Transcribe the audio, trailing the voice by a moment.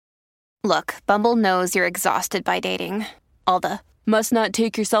Look, Bumble knows you're exhausted by dating. All the must not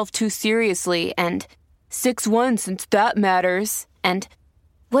take yourself too seriously and 6'1" since that matters. And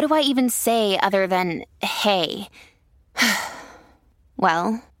what do I even say other than hey?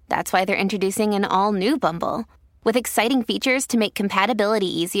 Well, that's why they're introducing an all-new Bumble with exciting features to make compatibility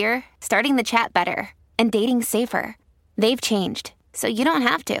easier, starting the chat better, and dating safer. They've changed, so you don't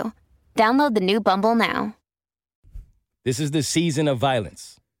have to. Download the new Bumble now. This is the season of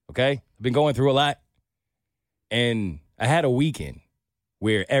violence, okay? I've been going through a lot, and I had a weekend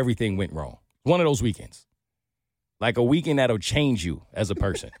where everything went wrong. One of those weekends. Like a weekend that'll change you as a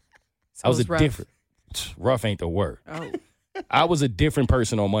person. So I was rough. different. Rough ain't the word. Oh. I was a different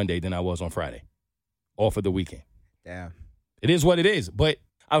person on Monday than I was on Friday. Off of the weekend. Damn. It is what it is. But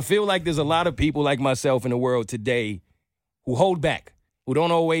I feel like there's a lot of people like myself in the world today who hold back, who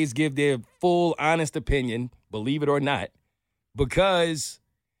don't always give their full, honest opinion, believe it or not, because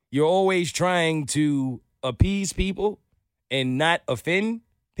you're always trying to appease people and not offend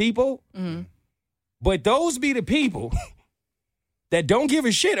people. Mm-hmm. But those be the people that don't give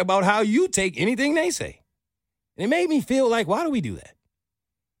a shit about how you take anything they say. And it made me feel like, why do we do that?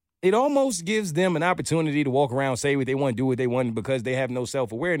 It almost gives them an opportunity to walk around, say what they want, do what they want, because they have no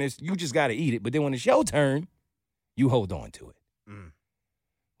self-awareness. You just got to eat it. But then when it's your turn, you hold on to it. Mm.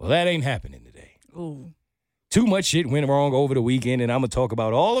 Well, that ain't happening today. Ooh. Too much shit went wrong over the weekend, and I'm going to talk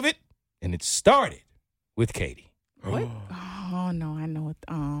about all of it. And it started with Katie. What? Oh, no, I know it.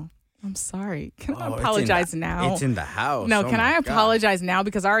 I'm sorry. Can I Oh, apologize now? It's in the house. No, Oh can my I God. apologize now?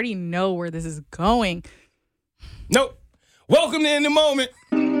 Because I already know where this is going. Nope. Welcome to In the Moment.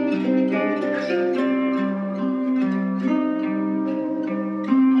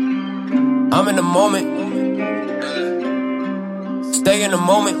 I'm in the moment. Stay in the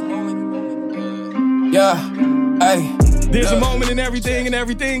moment. Yeah, hey. There's a moment in everything, and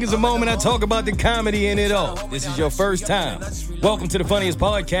everything is a moment. I talk about the comedy in it all. This is your first time. Welcome to the funniest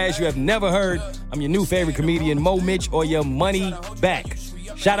podcast you have never heard. I'm your new favorite comedian, Mo Mitch, or your money back.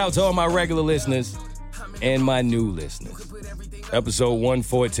 Shout out to all my regular listeners and my new listeners. Episode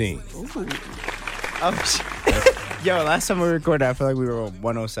 114. Oh, shit. Yo, last time we recorded, I feel like we were on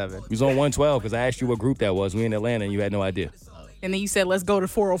 107. We was on 112 because I asked you what group that was. We in Atlanta, and you had no idea. And then you said, let's go to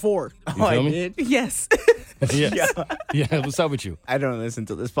 404. You feel I me? did? Yes. Yes. Yeah, what's up with you? I don't listen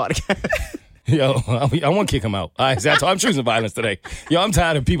to this podcast. Yo, I want to kick him out. All right, so I'm choosing violence today. Yo, I'm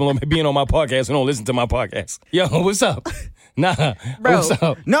tired of people being on my podcast and don't listen to my podcast. Yo, what's up? Nah, Bro. what's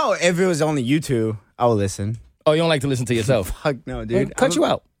up? No, if it was only you two, I would listen. Oh, you don't like to listen to yourself? Fuck no, Well, dude. cut you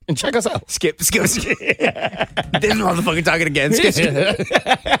out and check us out. Skip. This motherfucker talking again. Skip.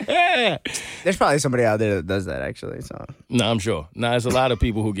 There's probably somebody out there that does that, actually. So No, I'm sure. There's a lot of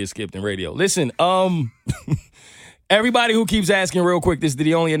people who get skipped in radio. Listen, everybody who keeps asking real quick, this is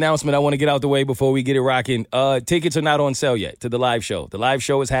the only announcement I want to get out the way before we get it rocking. Tickets are not on sale yet to the live show. The live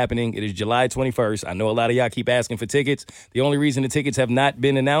show is happening. It is July 21st. I know a lot of y'all keep asking for tickets. The only reason the tickets have not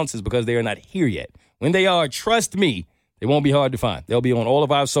been announced is because they are not here yet. When they are, trust me, they won't be hard to find. They'll be on all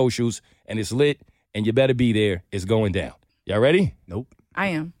of our socials, and it's lit, and you better be there. It's going down. Y'all ready? nope. I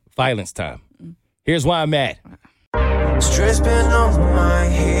am. Violence time. Here's why I'm mad. Stress been on my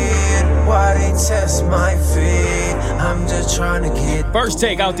head. Why they test my feet? I'm just trying to get. First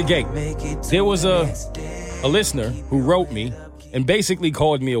take out the gate. There was a listener who wrote me and basically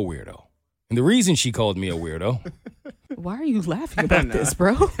called me a weirdo. And the reason she called me a weirdo, Why are you laughing about know. this,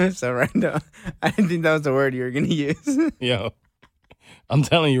 bro? So right now, I didn't think that was the word you were going to use. yo, I'm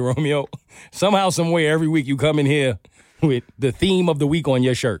telling you, Romeo, somehow, somewhere, every week you come in here with the theme of the week on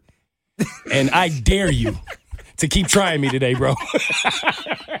your shirt. And I dare you to keep trying me today, bro.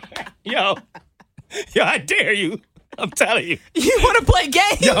 Yo, I dare you. I'm telling you. You want to play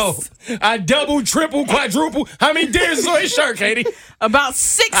games? Yo, I double, triple, quadruple. How many dares is on his shirt, Katie? About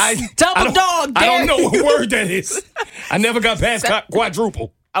six I double don't- dog I don't dares. know what word that is. I never got past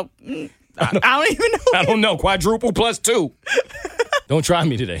quadruple. Oh, I don't even know. I don't know. Quadruple plus 2. Don't try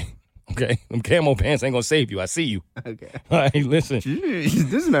me today. Okay? Them camo pants ain't gonna save you. I see you. Okay. All right, listen. Jeez,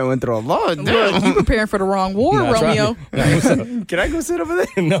 this man went through a lot. Look, you preparing for the wrong war, Nah, try Romeo. me. Nah, what's up? Can I go sit over there?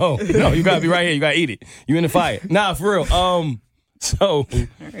 No, you gotta be right here. You gotta eat it. You in the fire. Nah, for real. So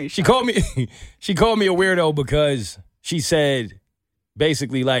she called me a weirdo because she said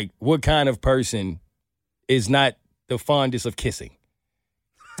basically like, what kind of person is not the fondest of kissing?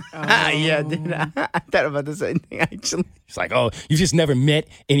 Yeah, dude. I thought about the same thing, actually. She's like, oh, you just never met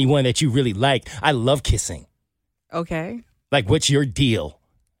anyone that you really like. I love kissing. Okay. Like, what's your deal?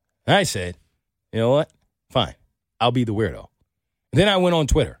 And I said, you know what? Fine. I'll be the weirdo. And then I went on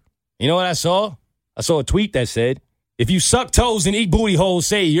Twitter. You know what I saw? I saw a tweet that said, If you suck toes and eat booty holes,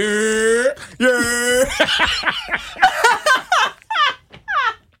 say yeah, yeah.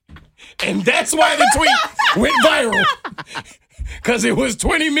 And that's why the tweet went viral. Because it was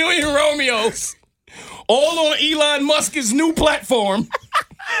 20 million Romeos all on Elon Musk's new platform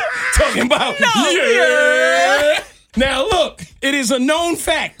talking about yeah. Now look, it is a known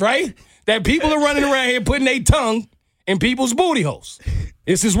fact, right? That people are running around here putting their tongue in people's booty holes.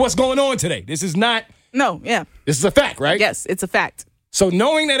 This is what's going on today. This is not... No, yeah. This is a fact, right? Yes, it's a fact. So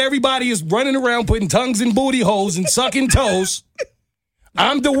knowing that everybody is running around putting tongues in booty holes and sucking toes,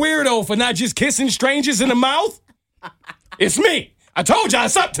 I'm the weirdo for not just kissing strangers in the mouth. It's me. I told you I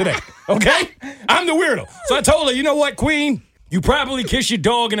sucked today, okay? I'm the weirdo. So I told her, you know what, Queen? You probably kiss your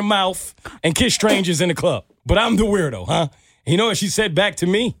dog in the mouth and kiss strangers in the club. But I'm the weirdo, huh? And you know what she said back to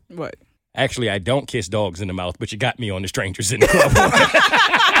me? What? Actually, I don't kiss dogs in the mouth, but you got me on the strangers in the club.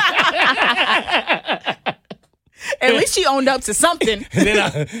 At least she owned up to something.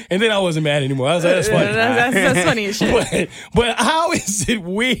 and then I wasn't mad anymore. I was like, that's funny. That's funny as shit. But how is it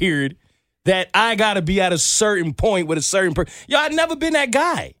weird that I got to be at a certain point with a certain person? Yo, I've never been that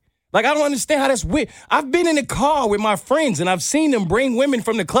guy. Like, I don't understand how that's weird. I've been in the car with my friends, and I've seen them bring women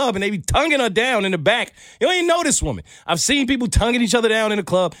from the club, and they be tonguing her down in the back. You don't even know this woman. I've seen people tonguing each other down in the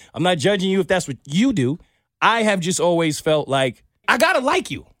club. I'm not judging you if that's what you do. I have just always felt like I got to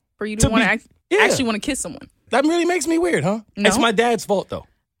like you. For you to want to actually want to kiss someone. That really makes me weird, huh? No. It's my dad's fault, though.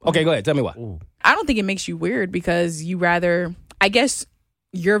 Okay, go ahead. Tell me why. I don't think it makes you weird because you rather, I guess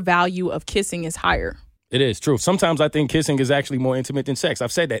your value of kissing is higher. It is true. Sometimes I think kissing is actually more intimate than sex.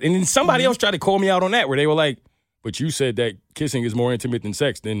 I've said that. And then somebody else tried to call me out on that where they were like, but you said that kissing is more intimate than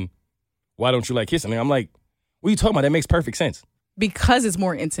sex. Then why don't you like kissing? And I'm like, what are you talking about? That makes perfect sense. Because it's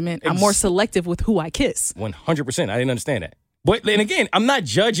more intimate, I'm more selective with who I kiss. 100%. I didn't understand that. But then again, I'm not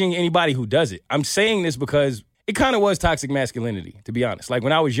judging anybody who does it. I'm saying this because it kind of was toxic masculinity, to be honest. Like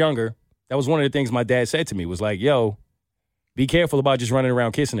when I was younger, that was one of the things my dad said to me was like, yo, be careful about just running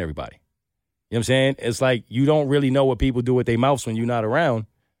around kissing everybody. You know what I'm saying? It's like you don't really know what people do with their mouths when you're not around.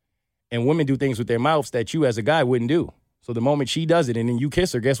 And women do things with their mouths that you as a guy wouldn't do. So the moment she does it and then you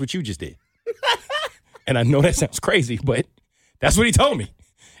kiss her, guess what you just did? And I know that sounds crazy, but that's what he told me.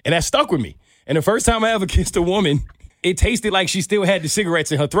 And that stuck with me. And the first time I ever kissed a woman, it tasted like she still had the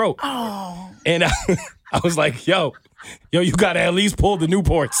cigarettes in her throat. Oh. And I was like, yo, you got to at least pull the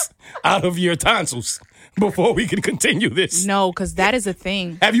Newports out of your tonsils before we can continue this. No, because that is a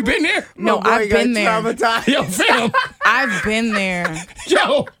thing. Have you been there? No, I've been there. Yo, fam. I've been there.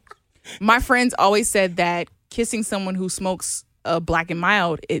 Yo. My friends always said that kissing someone who smokes Black and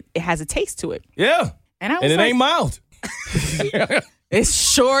Mild, it has a taste to it. Yeah. And it ain't mild. It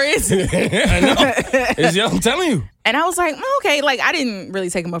sure is. I know. I'm telling you. And I was like, okay, like I didn't really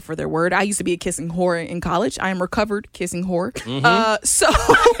take them up for their word. I used to be a kissing whore in college. I am recovered kissing whore. Mm-hmm. So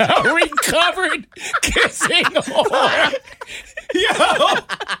recovered kissing whore.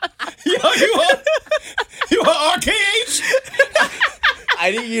 You are RKH?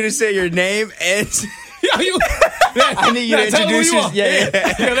 I need you to say your name and I need you to introduce yourself. Yeah,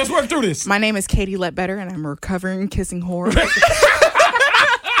 let's work through this. My name is Katie Ledbetter, and I'm a recovering kissing whore.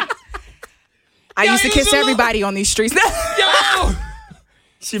 I used to kiss everybody on these streets. Yo!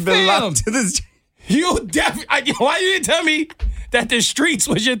 She belonged to this. You definitely. Why you didn't tell me that the streets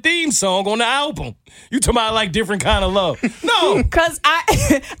was your theme song on the album? You talking about like different kind of love? No, because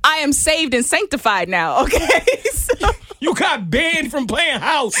I am saved and sanctified now. Okay, so. You got banned from playing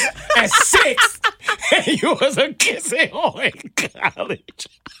house at 6, and you was a kissing whore in college.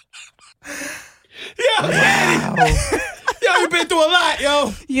 Yo, wow. Yo, you been through a lot,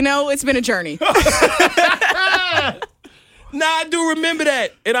 yo. You know, it's been a journey. Nah, I do remember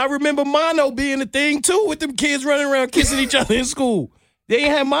that. And I remember mono being a thing, too, with them kids running around kissing each other in school. They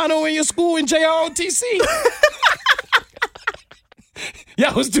ain't had mono in your school in JROTC.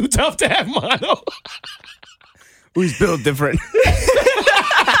 Y'all was too tough to have mono. Who's built different.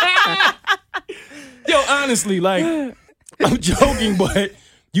 Yo, honestly, like, I'm joking, but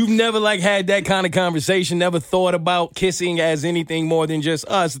you've never, like, had that kind of conversation, never thought about kissing as anything more than just,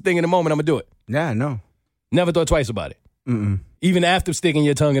 it's the thing in the moment, I'm going to do it. Yeah, no. Never thought twice about it. Mm-mm. Even after sticking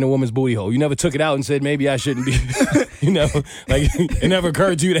your tongue in a woman's booty hole, you never took it out and said, maybe I shouldn't be, you know, like, it never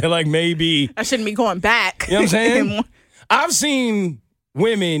occurred to you that, like, maybe I shouldn't be going back. You know what I'm saying? I've seen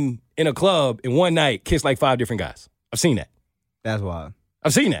women in a club in one night kiss like 5 different guys. I've seen that. That's wild.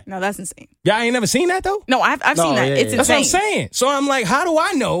 I've seen that. No, that's insane. Y'all ain't never seen that, though? No, I've seen that. Yeah, it's insane. That's what I'm saying. So I'm like, how do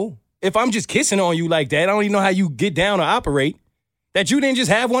I know if I'm just kissing on you like that? I don't even know how you get down or operate that you didn't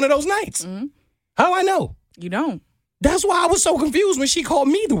just have one of those nights. Mm-hmm. How do I know? You don't. That's why I was so confused when she called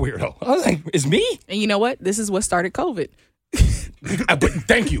me the weirdo. I was like, it's me? And you know what? This is what started COVID. But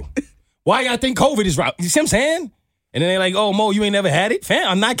thank you. Why y'all think COVID is right? You see what I'm saying? And then they're like, oh, Mo, you ain't never had it? Fam,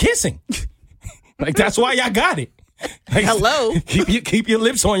 I'm not kissing. Like, that's why y'all got it. Like, Hello? Keep your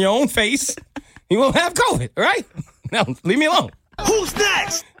lips on your own face. You won't have COVID, all right? Now, leave me alone. Who's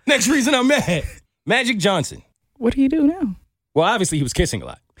next? Next reason I'm mad. Magic Johnson. What do you do now? Well, obviously, he was kissing a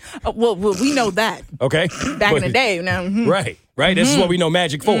lot. Well, we know that. Okay? Back in the day. Now, Right. This is what we know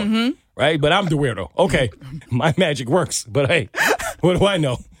magic for. Right? But I'm the weirdo. Okay. My magic works. But hey, what do I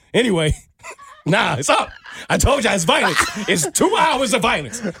know? Anyway, nah, it's up. I told y'all it's violence. It's 2 hours of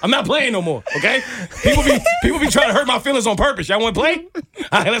violence. I'm not playing no more, okay? People be trying to hurt my feelings on purpose. Y'all want to play?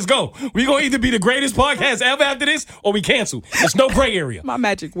 All right, let's go. We going to either be the greatest podcast ever after this or we cancel. There's no gray area. my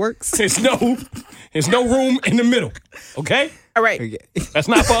magic works. There's no room in the middle, okay? All right. That's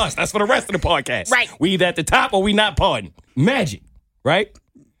not for us. That's for the rest of the podcast. Right. We either at the top or we not pardon. Magic, right?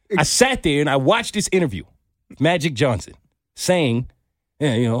 I sat there and I watched this interview. Magic Johnson saying,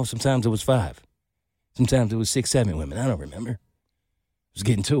 yeah, sometimes it was 5. Sometimes it was 6, 7 women. I don't remember. I was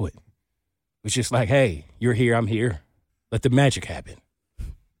getting to it. It was just like, hey, you're here, I'm here. Let the magic happen.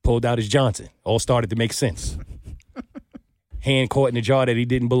 Pulled out his Johnson. All started to make sense. Hand caught in a jar that he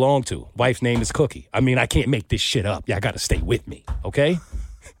didn't belong to. Wife's name is Cookie. I mean, I can't make this shit up. Y'all got to stay with me, okay?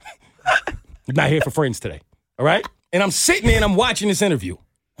 I'm not here for friends today, all right? And I'm sitting there and I'm watching this interview.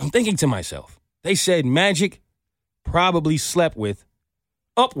 I'm thinking to myself, they said Magic probably slept with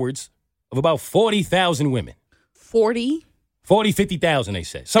upwards of about 40,000 women. 40? 50,000, they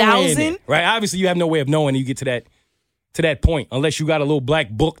said. Somewhere in there, 1,000? right? Obviously, you have no way of knowing you get to that point unless you got a little black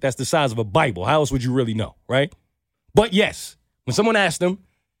book that's the size of a Bible. How else would you really know, right? But yes, when someone asked him,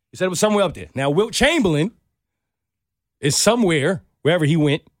 he said it was somewhere up there. Now, Wilt Chamberlain is somewhere, wherever he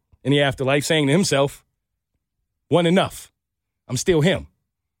went in the afterlife, saying to himself, wasn't enough. I'm still him.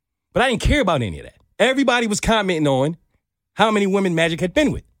 But I didn't care about any of that. Everybody was commenting on how many women Magic had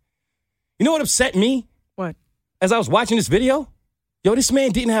been with. You know what upset me? What? As I was watching this video, this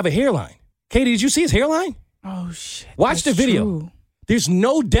man didn't have a hairline. Katie, did you see his hairline? Oh, shit. Watch the video. True. There's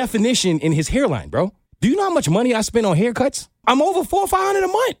no definition in his hairline, bro. Do you know how much money I spend on haircuts? I'm over $400 or $500 a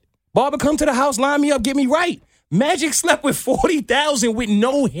month. Barber come to the house, line me up, get me right. Magic slept with 40,000 with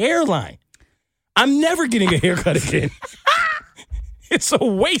no hairline. I'm never getting a haircut again. It's a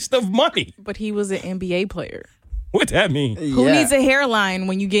waste of money. But he was an NBA player. What that mean? Who needs a hairline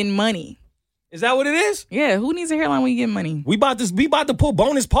when you getting money? Is that what it is? Yeah, who needs a hairline when you getting money? We about to pull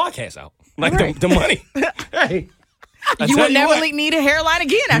bonus podcasts out. Like the money. Hey. You will never need a hairline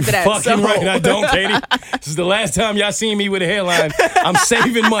again after that. Fucking right, I don't, Katie. This is the last time y'all seen me with a hairline. I'm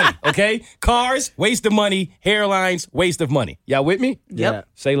saving money, okay? Cars, waste of money. Hairlines, waste of money. Y'all with me? Yep.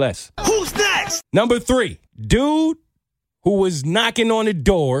 Say less. Who's next? Number 3, dude who was knocking on the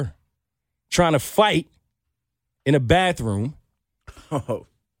door trying to fight in a bathroom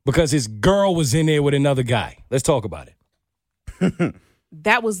because his girl was in there with another guy. Let's talk about it.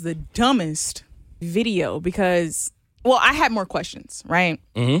 That was the dumbest video because, well, I had more questions, right?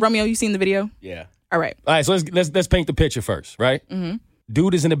 Mm-hmm. Romeo, you seen the video? Yeah. All right. All right, so let's paint the picture first, right? Mm-hmm.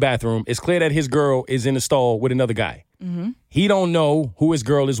 Dude is in the bathroom. It's clear that his girl is in the stall with another guy. Mm-hmm. He don't know who his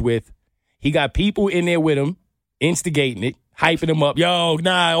girl is with. He got people in there with him, instigating it, hyping him up. Yo,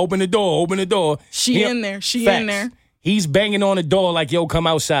 nah, open the door. She in there. In there. He's banging on the door like, yo, come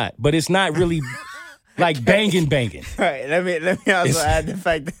outside. But it's not really like banging. All right, let me also add the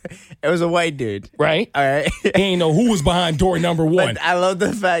fact that it was a white dude. Right? All right. He ain't know who was behind door number 1. But I love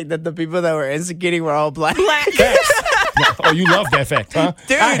the fact that the people that were instigating were all black. Oh, you love that fact, huh?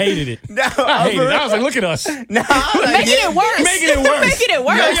 Dude, I hated it. No, I hated it. I was like, look at us. No, Making it worse. Making it worse. Making it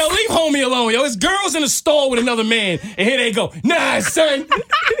worse. Yo, leave homie alone. Yo, his girl's in the stall with another man, and here they go. Nah, son.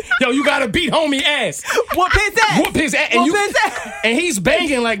 Yo, you gotta beat homie ass. Whoop his ass. Whoop his ass. And he's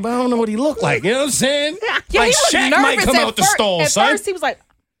banging like, but I don't know what he looked like. You know what I'm saying? Yeah, like he Shaq was might come out the stall, at son. First, he was like,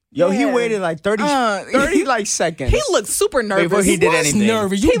 Yo, he yeah. waited like 30 like seconds. He looked super nervous. Before he did anything.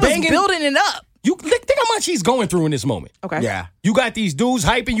 Nervous. He was building it up. You think how much he's going through in this moment. Okay. Yeah. You got these dudes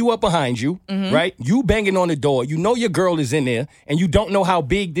hyping you up behind you, right? You banging on the door. You know your girl is in there, and you don't know how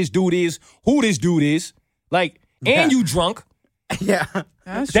big this dude is, who this dude is. Like, and you drunk. Yeah.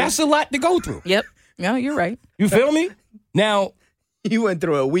 That's a lot to go through. Yep. No, you're right. You feel me? Now, You went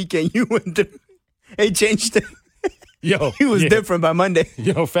through a weekend. You went through. It changed it. yo. He was different by Monday.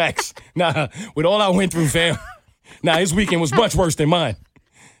 Yo, facts. Nah, with all I went through, fam. His weekend was much worse than mine.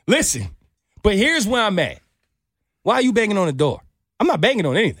 Listen, but here's where I'm at. Why are you banging on the door? I'm not banging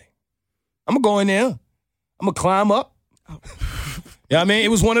on anything. I'm going to go in there. I'm going to climb up. You know what I mean? It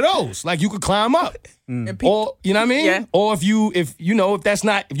was one of those. Like, you could climb up. Or, you know what I mean? Yeah. Or if you don't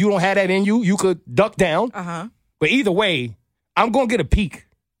have that in you, you could duck down. Uh-huh. But either way, I'm going to get a peek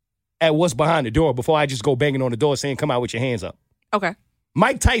at what's behind the door before I just go banging on the door saying, come out with your hands up. Okay.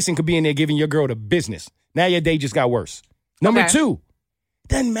 Mike Tyson could be in there giving your girl the business. Now your day just got worse. Number 2,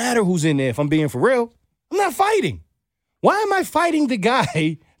 doesn't matter who's in there if I'm being for real. I'm not fighting. Why am I fighting the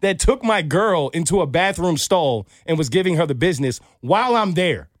guy that took my girl into a bathroom stall and was giving her the business while I'm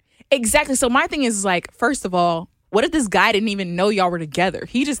there? Exactly. So my thing is like, first of all, what if this guy didn't even know y'all were together?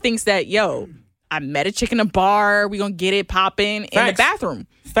 He just thinks that, yo, I met a chick in a bar. We gonna get it popping in the bathroom.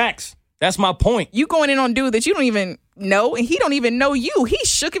 Facts. That's my point. You going in on dude that you don't even know, and he don't even know you. He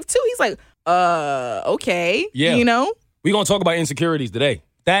shook it too. He's like, okay. Yeah. You know? We're going to talk about insecurities today.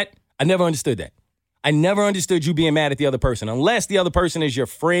 That, I never understood that. I never understood you being mad at the other person. Unless the other person is your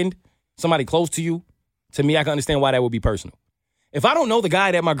friend, somebody close to you, to me, I can understand why that would be personal. If I don't know the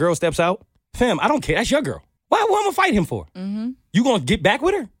guy that my girl steps out, fam, I don't care. That's your girl. What am I going to fight him for? Mm-hmm. You going to get back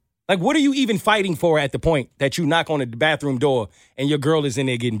with her? Like, what are you even fighting for at the point that you knock on the bathroom door and your girl is in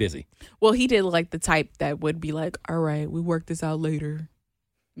there getting busy? Well, he did like the type that would be like, all right, we work this out later.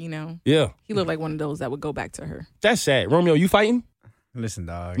 You know? Yeah. He looked like one of those that would go back to her. That's sad. Romeo, you fighting? Listen,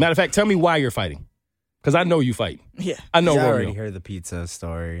 dog. Matter of fact, tell me why you're fighting. Because I know you fight. Yeah. I know I Romeo. already heard the pizza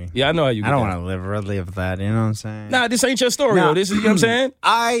story. Yeah, I know how you I don't want to relive that. You know what I'm saying? Nah, this ain't your story, Nah. though. This is, you know what I'm saying?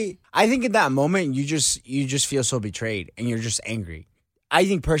 I think in that moment you just feel so betrayed and you're just angry. I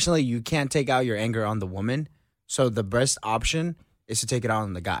think personally you can't take out your anger on the woman, so the best option is to take it out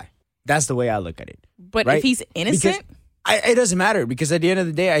on the guy. That's the way I look at it. But right? if he's innocent, it doesn't matter, because at the end of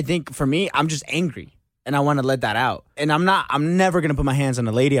the day, I think for me, I'm just angry and I want to let that out. And I'm never gonna put my hands on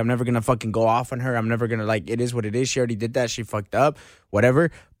a lady. I'm never gonna fucking go off on her. I'm never gonna, like, it is what it is. She already did that. She fucked up, whatever.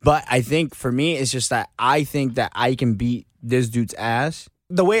 But I think for me, it's just that I think that I can beat this dude's ass.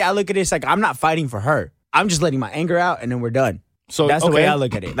 The way I look at it is like, I'm not fighting for her. I'm just letting my anger out and then we're done. So That's the okay. way I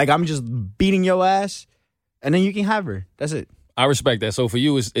look at it. Like, I'm just beating your ass and then you can have her. That's it. I respect that. So for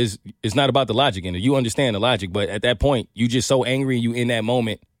you, it's not about the logic in it. You understand the logic, but at that point, you just so angry and you in that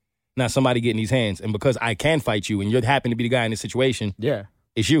moment, not somebody getting these hands. And because I can fight you and you happen to be the guy in this situation, Yeah.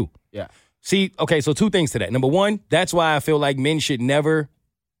 it's you. Yeah. See, okay, so 2 things to that. Number 1, that's why I feel like men should never,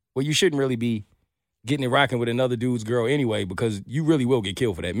 well, you shouldn't really be getting it rocking with another dude's girl anyway, because you really will get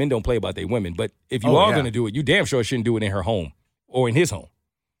killed for that. Men don't play about their women. But if you are going to do it, you damn sure shouldn't do it in her home or in his home.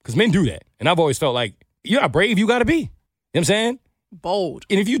 Because men do that. And I've always felt like, you're not brave, you got to be. You know what I'm saying? bold.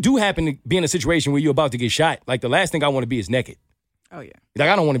 And if you do happen to be in a situation where you're about to get shot, like, the last thing I want to be is naked. Oh, yeah. Like,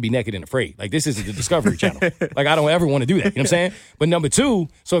 I don't want to be naked and afraid. Like, this isn't the Discovery Channel. Like, I don't ever want to do that. You know what I'm saying? But number 2,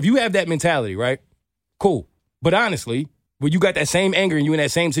 so if you have that mentality, right? Cool. But honestly, when you got that same anger and you in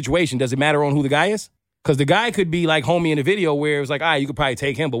that same situation, does it matter on who the guy is? Because the guy could be like homie in the video where it was like, all right, you could probably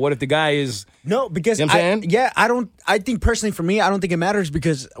take him. But what if the guy is... No, because You know what I'm saying? I think personally for me, I don't think it matters,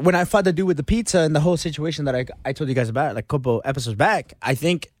 because when I fought the dude with the pizza and the whole situation that I told you guys about like a couple episodes back, I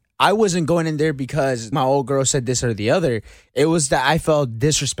think I wasn't going in there because my old girl said this or the other. It was that I felt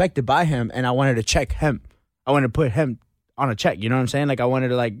disrespected by him and I wanted to check him. I wanted to put him on a check. You know what I'm saying? Like, I wanted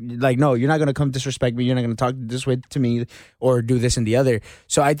to like, no, you're not going to come disrespect me. You're not going to talk this way to me or do this and the other.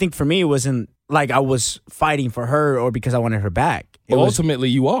 So I think for me, it wasn't like I was fighting for her or because I wanted her back. It Well, was, ultimately,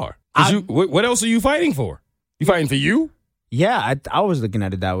 you are. 'Cause what else are you fighting for? You fighting for you? yeah, I was looking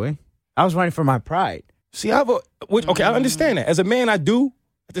at it that way. I was fighting for my pride. See, I understand that. As a man, I do.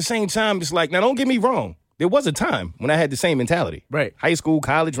 At the same time, it's like, now don't get me wrong. There was a time when I had the same mentality. Right. High school,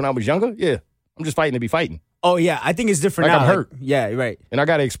 college, when I was younger, yeah. I'm just fighting to be fighting. Oh, yeah. I think it's different Like, now. I'm hurt. Yeah, right. And I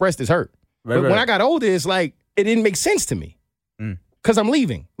got to express this hurt. Right, But right. when I got older, it's like, it didn't make sense to me. Because I'm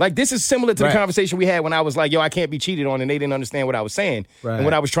leaving. Like, this is similar to Right. the conversation we had when I was like, yo, I can't be cheated on, and they didn't understand what I was saying. Right. And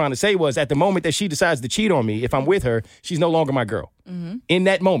what I was trying to say was, at the moment that she decides to cheat on me, if I'm with her, she's no longer my girl. In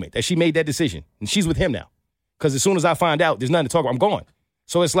that moment that she made that decision, and she's with him now. Because as soon as I find out, there's nothing to talk about, I'm gone.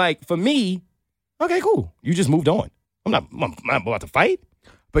 So it's like, for me, okay, cool. You just moved on. I'm not about to fight.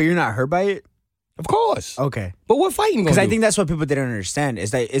 But you're not hurt by it? Of course. Okay. But what fighting Because gonna I do? think that's what people didn't understand,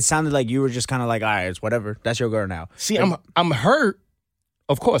 is that it sounded like you were just kind of like, all right, it's whatever. That's your girl now. See, I'm hurt,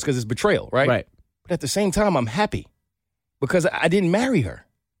 of course, because it's betrayal, right? Right. But at the same time, I'm happy because I didn't marry her.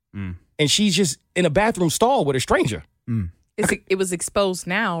 And she's just in a bathroom stall with a stranger. It was exposed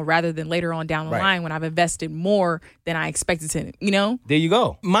now rather than later on down the Right. line when I've invested more than I expected to, you know? There you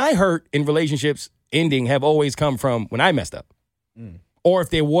go. My hurt in relationships ending have always come from when I messed up. Or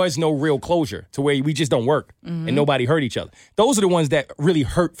if there was no real closure to where we just don't work and nobody hurt each other. Those are the ones that really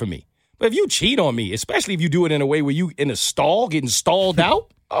hurt for me. But if you cheat on me, especially if you do it in a way where you in a stall, getting stalled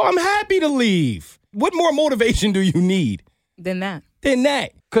out, oh, I'm happy to leave. What more motivation do you need? Than that. than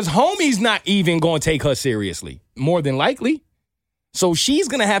that. Because homie's not even going to take her seriously, more than likely. So she's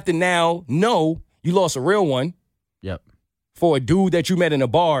going to have to now know you lost a real one. Yep. For a dude that you met in a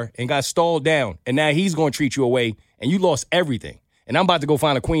bar and got stalled down, and now he's going to treat you away, and you lost everything. And I'm about to go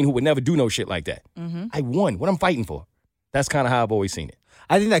find a queen who would never do no shit like that. Mm-hmm. I won. What I'm fighting for. That's kind of how I've always seen it.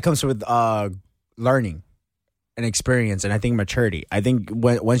 I think that comes with learning and experience, and I think maturity. I think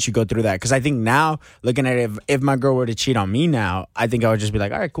once you go through that, because I think now, looking at it, if my girl were to cheat on me now, I think I would just be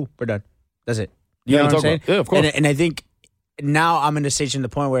like, all right, cool, we're done. That's it. You know what I'm saying? Yeah, of course. And I think now I'm in a stage in the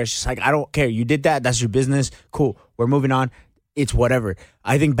point where it's just like, I don't care. You did that. That's your business. Cool. We're moving on. It's whatever.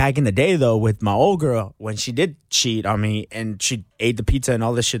 I think back in the day, though, with my old girl, when she did cheat on me and she ate the pizza and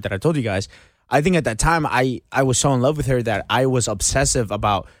all this shit that I told you guys, I think at that time I was so in love with her that I was obsessive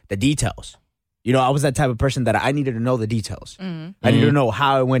about the details. You know, I was that type of person that I needed to know the details. Mm-hmm. I needed to know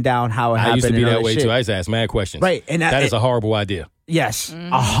how it went down, how it happened. I used to be and all that way, shit. too. I used to ask mad questions. Right. And that is a horrible idea. Yes,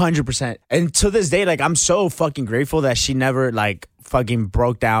 100%. And to this day, like, I'm so fucking grateful that she never, like, fucking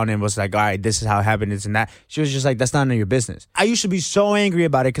broke down and was like, all right, this is how it happened, this and that. She was just like, that's none of your business. I used to be so angry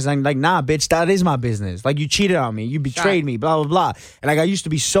about it because I'm like, nah, bitch, that is my business. Like, you cheated on me. You betrayed me, blah, blah, blah. And, like, I used to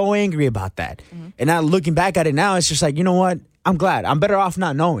be so angry about that. Mm-hmm. And now looking back at it now, it's just like, you know what? I'm glad. I'm better off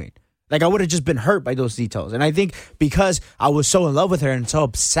not knowing. Like, I would have just been hurt by those details. And I think because I was so in love with her and so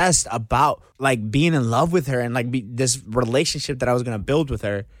obsessed about, like, being in love with her and, like, this relationship that I was going to build with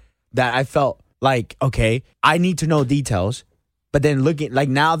her, that I felt like, okay, I need to know details. But then looking, like,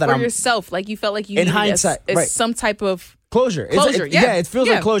 now that for I'm... yourself, like, you felt like you in needed hindsight, right. some type of... Closure. It feels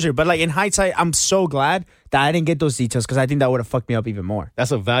like closure. But, like, in hindsight, I'm so glad that I didn't get those details because I think that would have fucked me up even more.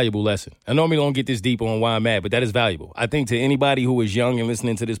 That's a valuable lesson. I normally don't get this deep on why I'm mad, but that is valuable. I think to anybody who is young and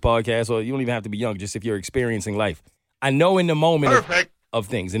listening to this podcast, or you don't even have to be young, just if you're experiencing life. I know in the moment of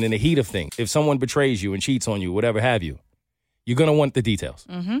things and in the heat of things, if someone betrays you and cheats on you, whatever have you, you're going to want the details.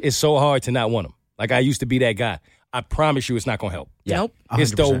 Mm-hmm. It's so hard to not want them. Like, I used to be that guy. I promise you it's not going to help. Yeah. Nope. 100%.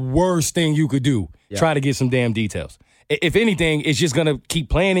 It's the worst thing you could do. Yeah. Try to get some damn details. If anything, it's just going to keep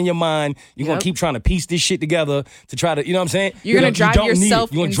playing in your mind. You're going to keep trying to piece this shit together to try to, you know what I'm saying? You're going to drive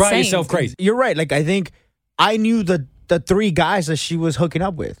yourself You're going to drive yourself crazy. You're right. Like, I think I knew the 3 guys that she was hooking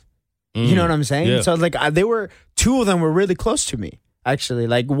up with. You know what I'm saying? Yeah. So, like, two of them were really close to me, actually.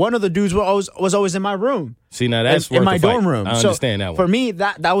 Like, one of the dudes was always in my room. See, now that's in my dorm room. I understand that one. For me,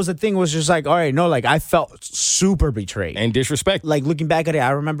 that was the thing, was just like, all right, no, like, I felt super betrayed. And disrespect. Like, looking back at it,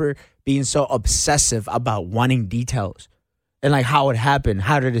 I remember being so obsessive about wanting details. And, like, how it happened,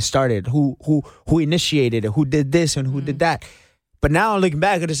 how did it started, who initiated it, who did this and who did that. But now looking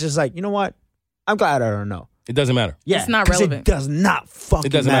back, it's just like, you know what? I'm glad I don't know. It doesn't matter. Yeah, it's not relevant. It does not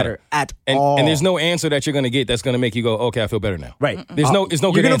fucking matter at all. And there's no answer that you're going to get that's going to make you go, okay, I feel better now. Right. There's no good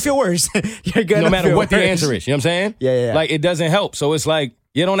You're going to answer. feel worse. You're gonna no matter feel what the worse. answer is. You know what I'm saying? Yeah. Like, it doesn't help. So it's like,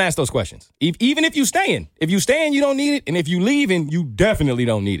 you don't ask those questions. Even if you staying. If you staying, you don't need it. And if you leaving, you definitely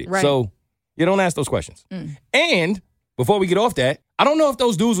don't need it. Right. So you don't ask those questions. And before we get off that, I don't know if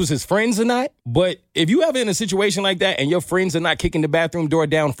those dudes was his friends or not, but if you ever in a situation like that and your friends are not kicking the bathroom door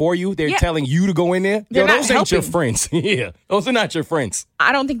down for you, they're telling you to go in there, They're not those ain't your helping. friends. Yeah, those are not your friends.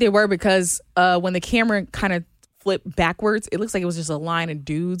 I don't think they were because when the camera kind of flipped backwards, it looks like it was just a line of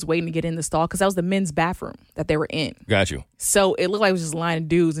dudes waiting to get in the stall because that was the men's bathroom that they were in. Got you. So it looked like it was just a line of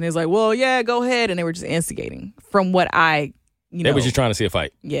dudes, and it was like, well, yeah, go ahead. And they were just instigating from what I, They were just trying to see a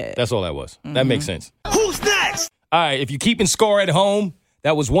fight. Yeah. That's all that was. That makes sense. Who's next? All right, if you're keeping score at home,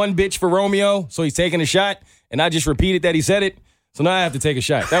 that was one bitch for Romeo, so he's taking a shot, and I just repeated that he said it, so now I have to take a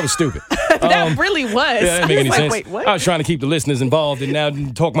shot. That was stupid. That really was. Yeah, that didn't make any I was sense. like, wait, what? I was trying to keep the listeners involved and now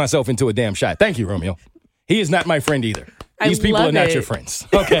talk myself into a damn shot. Thank you, Romeo. He is not my friend either. These people love are not it. your friends.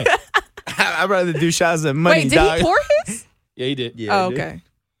 Okay. I'd rather do shots than money, Wait, did dog. he pour his? Yeah, he did. Yeah, Oh, dude. okay.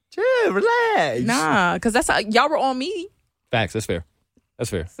 Chill, relax. Nah, because that's how y'all were on me. Facts. That's fair. That's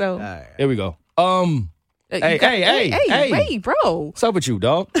fair. So All right. Here we go. you Hey, got- hey. wait, bro. What's up with you,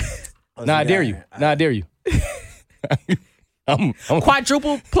 dog? Nah, I dare you. Nah, I dare you. I'm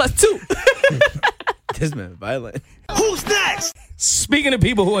Quadruple plus 2. This man violent. Who's next? Speaking of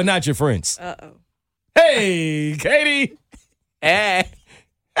people who are not your friends. Uh-oh. Hey, Katie.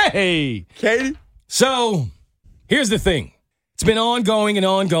 Hey. Katie? So, here's the thing. It's been ongoing and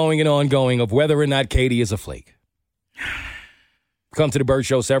ongoing and ongoing of whether or not Katie is a flake. Come to the Burt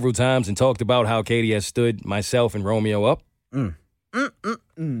Show several times and talked about how Katie has stood myself and Romeo up. And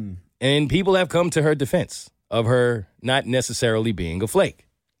people have come to her defense of her not necessarily being a flake.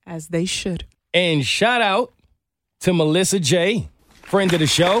 As they should. And shout out to Melissa J., friend of the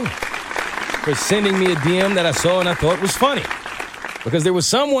show, for sending me a DM that I saw and I thought was funny. Because there was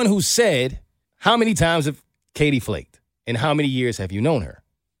someone who said, how many times have Katie flaked? and how many years have you known her?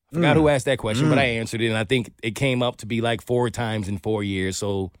 I forgot who asked that question, but I answered it, and I think it came up to be like 4 times in 4 years.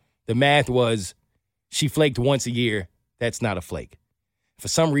 So the math was she flaked once a year. That's not a flake. For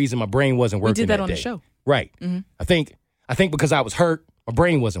some reason, my brain wasn't working. We did that on day. the show. Right. I think because I was hurt, my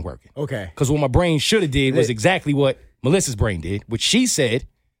brain wasn't working. Okay. Because what my brain should have did was exactly what Melissa's brain did, which she said,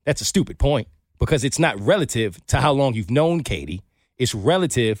 that's a stupid point, because it's not relative to how long you've known Katie. It's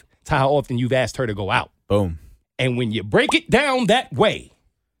relative to how often you've asked her to go out. Boom. And when you break it down that way,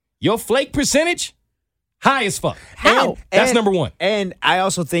 your flake percentage, high as fuck. How? That's number one. And I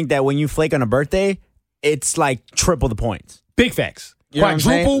also think that when you flake on a birthday, it's like triple the points. Big facts. You know what I'm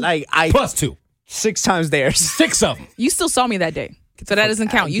saying? Quadruple Like, plus 2. 6 times theirs. 6 of them. You still saw me that day. So that doesn't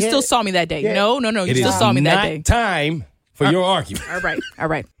count. You Yeah. still saw me that day. Yeah. No. You It still is saw me that not day. time for your argument. All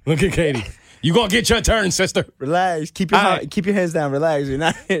right. Look at Katie. You gonna get your turn, sister. Relax. Keep your All right. keep your hands down. Relax. You're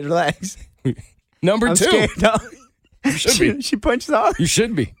not relax. Number I'm 2. scared. No. You should be. She punches off. You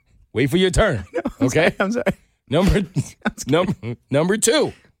should be. Wait for your turn. Okay? I'm sorry. Number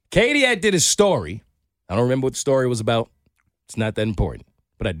 2. Katie had did a story. I don't remember what the story was about. It's not that important.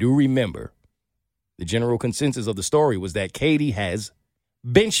 But I do remember the general consensus of the story was that Katie has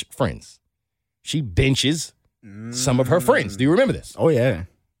bench friends. She benches some of her friends. Do you remember this? Oh yeah.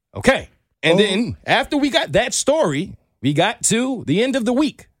 Okay. And then after we got that story, we got to the end of the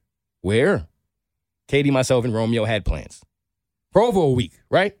week where Katie, myself, and Romeo had plans for over a week,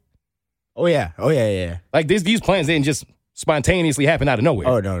 right? Oh yeah. Oh yeah. Like these plans didn't just spontaneously happen out of nowhere.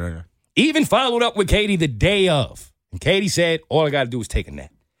 Oh no. Even followed up with Katie the day of. And Katie said, all I got to do is take a nap.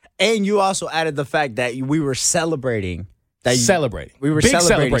 And you also added the fact that we were celebrating. Celebrating. We were Big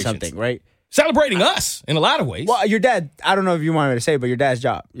celebrating celebrations. something, right? Celebrating us in a lot of ways. Well, your dad, I don't know if you wanted me to say, but your dad's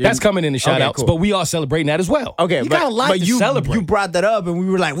job. That's coming in the shout outs, cool. but we are celebrating that as well. Okay, you got a lot to you, celebrate. You brought that up, and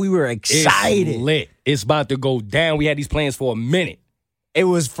we were excited. It's lit. It's about to go down. We had these plans for a minute. It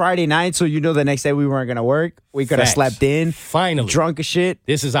was Friday night, so the next day we weren't gonna work. We could have Facts. slept in, Finally. drunk as shit.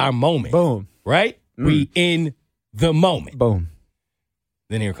 This is our moment. Boom. Right? We in the moment. Boom.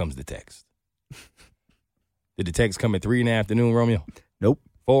 Then here comes the text. Did the text come at 3 in the afternoon, Romeo? Nope.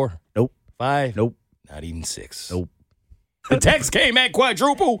 4? Nope. 5? Nope. Not even 6. Nope. The text came at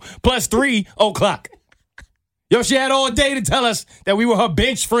quadruple plus 3 o'clock. Yo, she had all day to tell us that we were her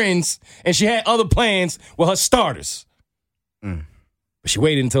bench friends and she had other plans with her starters. But she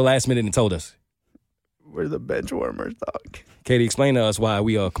waited until last minute and told us. We're the bench warmers, dog. Katie, explain to us why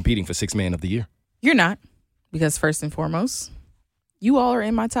we are competing for 6th Man of the Year. You're not. Because first and foremost, you all are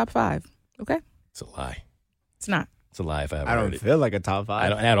in my top 5. Okay? It's a lie. It's not. It's a lie if I ever I don't heard it. feel like a top 5. I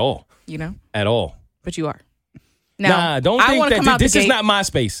don't, at all. You know? At all. But you are. Now, Don't I think wanna come that out this the is gate- not my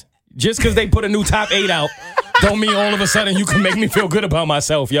space. Just because they put a new top 8 out, don't mean all of a sudden you can make me feel good about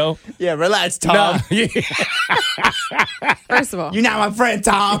myself, yo. Yeah, relax, Tom. Nah, yeah, First of all, You're not my friend,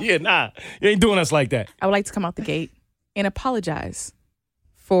 Tom. yeah, nah. You ain't doing us like that. I would like to come out the gate and apologize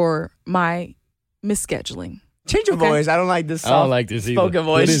for my misscheduling. Change your Okay. voice. I don't like this I don't soft like this either. spoken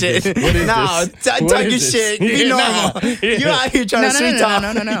What voice is shit. this? What is No, this? talk What your is shit. this? Be Yeah, normal. nah. Yeah. You out here trying to sweet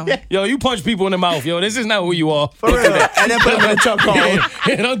talk. No. Yo, you punch people in the mouth, yo. This is not who you are. For real. And then put them in a chokehold.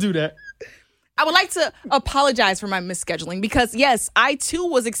 Yeah, don't do that. I would like to apologize for my misscheduling because, yes, I too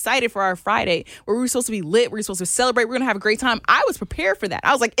was excited for our Friday where we were supposed to be lit. We were supposed to celebrate. We were going to have a great time. I was prepared for that.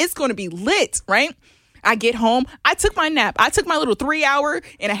 I was like, it's going to be lit, right? I get home. I took my nap. I took my little 3.5-hour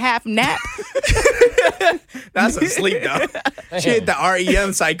nap. That's a sleep, dog. She hit the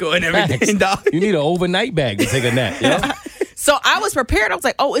REM cycle and everything, dog. You need an overnight bag to take a nap, yo. So I was prepared. I was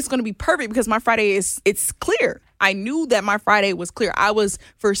like, oh, it's going to be perfect because my Friday it's clear. I knew that my Friday was clear. I was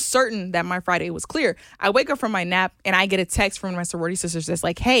for certain that my Friday was clear. I wake up from my nap and I get a text from my sorority sisters that's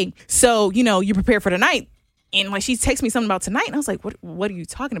like, hey, so, you prepared for tonight. And like she texts me something about tonight. And I was like, what are you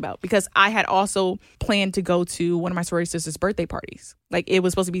talking about? Because I had also planned to go to one of my sorority sisters' birthday parties. Like it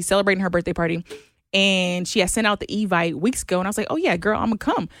was supposed to be celebrating her birthday party. And she had sent out the Evite weeks ago. And I was like, oh yeah, girl, I'm going to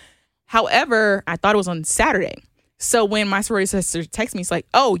come. However, I thought it was on Saturday. So when my sorority sister texts me, it's like,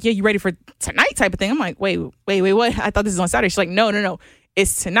 oh, yeah, you ready for tonight type of thing. I'm like, wait, what? I thought this was on Saturday. She's like, no.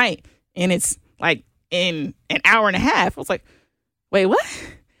 It's tonight. And it's like in an hour and a half. I was like, wait, what?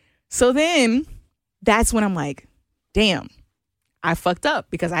 So then that's when I'm like, damn, I fucked up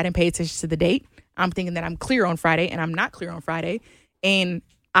because I didn't pay attention to the date. I'm thinking that I'm clear on Friday and I'm not clear on Friday. And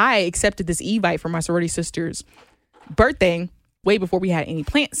I accepted this Evite for my sorority sister's birthday way before we had any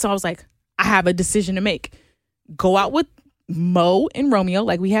plans. So I was like, I have a decision to make. Go out with Mo and Romeo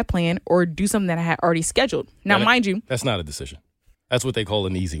like we had planned or do something that I had already scheduled. Now, mind you. That's not a decision. That's what they call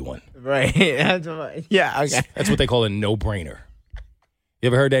an easy one. Right. Yeah, okay. That's what they call a no-brainer. You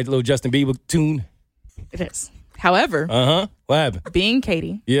ever heard that little Justin Bieber tune? It is. However, What happened? being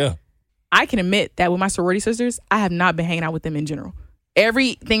Katie, Yeah. I can admit that with my sorority sisters, I have not been hanging out with them in general.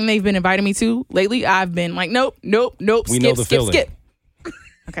 Everything they've been inviting me to lately, I've been like, nope. We know the feeling. Skip.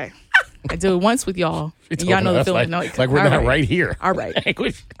 Okay. I do it once with y'all. And y'all know the feeling. Like we're not right here. All right.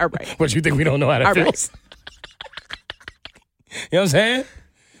 All right. But you think we don't know how that All feels? You know what I'm saying?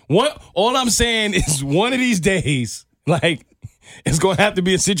 All I'm saying is one of these days, like, it's going to have to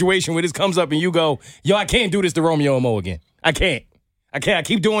be a situation where this comes up and you go, yo, I can't do this to Romeo and Mo again. I can't. I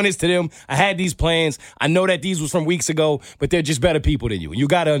keep doing this to them. I had these plans. I know that these was from weeks ago, but they're just better people than you. And you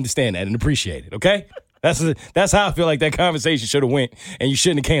got to understand that and appreciate it, okay? That's how I feel like that conversation should have went, and you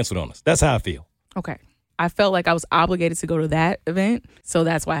shouldn't have canceled on us. That's how I feel. Okay. I felt like I was obligated to go to that event, so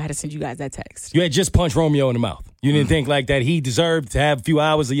that's why I had to send you guys that text. You had just punched Romeo in the mouth. You didn't think like that he deserved to have a few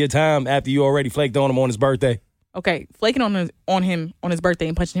hours of your time after you already flaked on him on his birthday? Okay, flaking on him on his birthday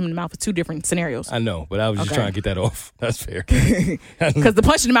and punching him in the mouth are two different scenarios. I know, but I was just trying to get that off. That's fair. Because the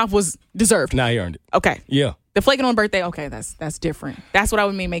punch in the mouth was deserved. Nah, he earned it. Okay. Yeah. The flaking on birthday, okay, that's different. That's what I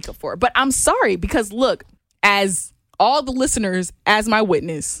would mean make up for. But I'm sorry because look, as all the listeners, as my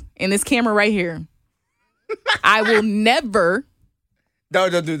witness in this camera right here, I will never.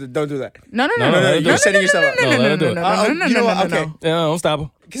 Don't do that. No. You're setting yourself up. No. Yeah, don't stop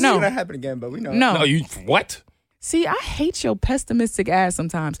him. Because No. it's gonna happen again, but we know. No. No, you what? See, I hate your pessimistic ass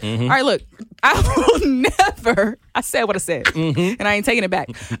sometimes. All right, look, I will never. I said what I said, and I ain't taking it back.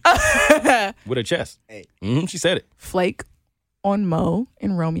 With her chest. Hey. She said it. Flake on Mo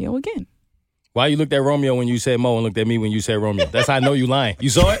and Romeo again. Why you looked at Romeo when you said Mo and looked at me when you said Romeo? That's how I know you lying. You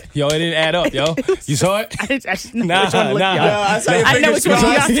saw it? Yo, it didn't add up, yo. You saw it? I just know Nah, which one to look nah. at. Yo, I saw your I know fingers which one you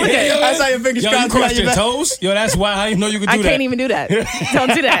crossed. guys look at. I saw your fingers Yo, you crossed. crossed your toes? Yo, that's why how you know you could do I that. can't even do that.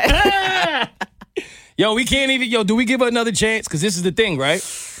 Don't do that. Yo, we can't even, do we give her another chance? Because this is the thing, right?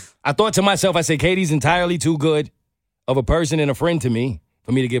 I thought to myself, I said, Katie's entirely too good of a person and a friend to me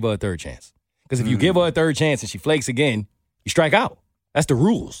for me to give her a third chance. Because if you give her a third chance and she flakes again, you strike out. That's the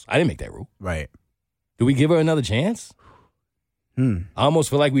rules. I didn't make that rule. Right. Do we give her another chance? I almost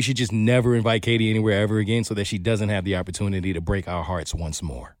feel like we should just never invite Katie anywhere ever again so that she doesn't have the opportunity to break our hearts once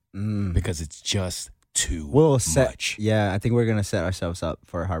more. Because it's just too much. Yeah, I think we're gonna set ourselves up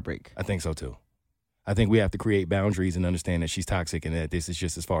for a heartbreak. I think so too. I think we have to create boundaries and understand that she's toxic and that this is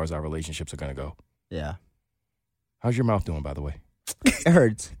just as far as our relationships are going to go. Yeah. How's your mouth doing, by the way? It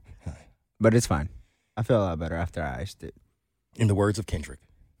hurts, but it's fine. I feel a lot better after I iced it. In the words of Kendrick,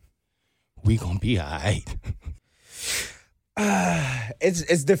 we gonna be all right.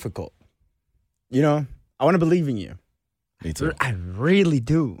 It's difficult. You know, I want to believe in you. Me too. I really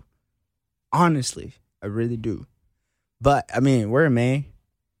do. Honestly, I really do. But, I mean, we're in May.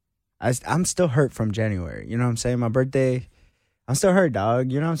 I'm still hurt from January. You know what I'm saying? My birthday, I'm still hurt,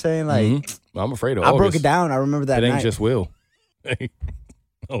 dog. You know what I'm saying? Like, I'm afraid of I broke August. it down. I remember that It ain't night. just Will.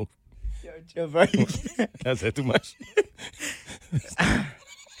 Oh, Yo, chill, bro. I said too much.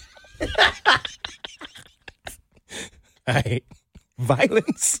 I hate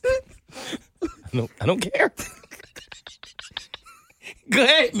violence. I don't care. Go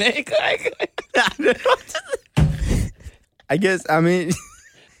ahead, man. Go ahead. I guess, I mean,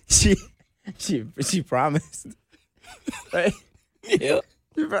 she promised. Right? Yeah.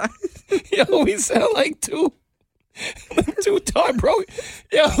 She promised. Yo, we sound like two heartbroken.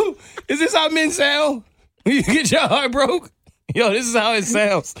 Yo, is this how men sound? When you get your heart broke? Yo, this is how it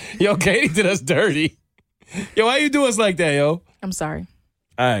sounds. Yo, Katie did us dirty. Yo, why you do us like that, yo? I'm sorry.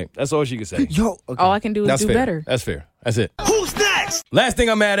 All right, that's all she can say. Yo, okay. All I can do is That's do fair. better. That's fair. That's it. Who's next? Last thing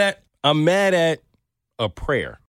I'm mad at a prayer.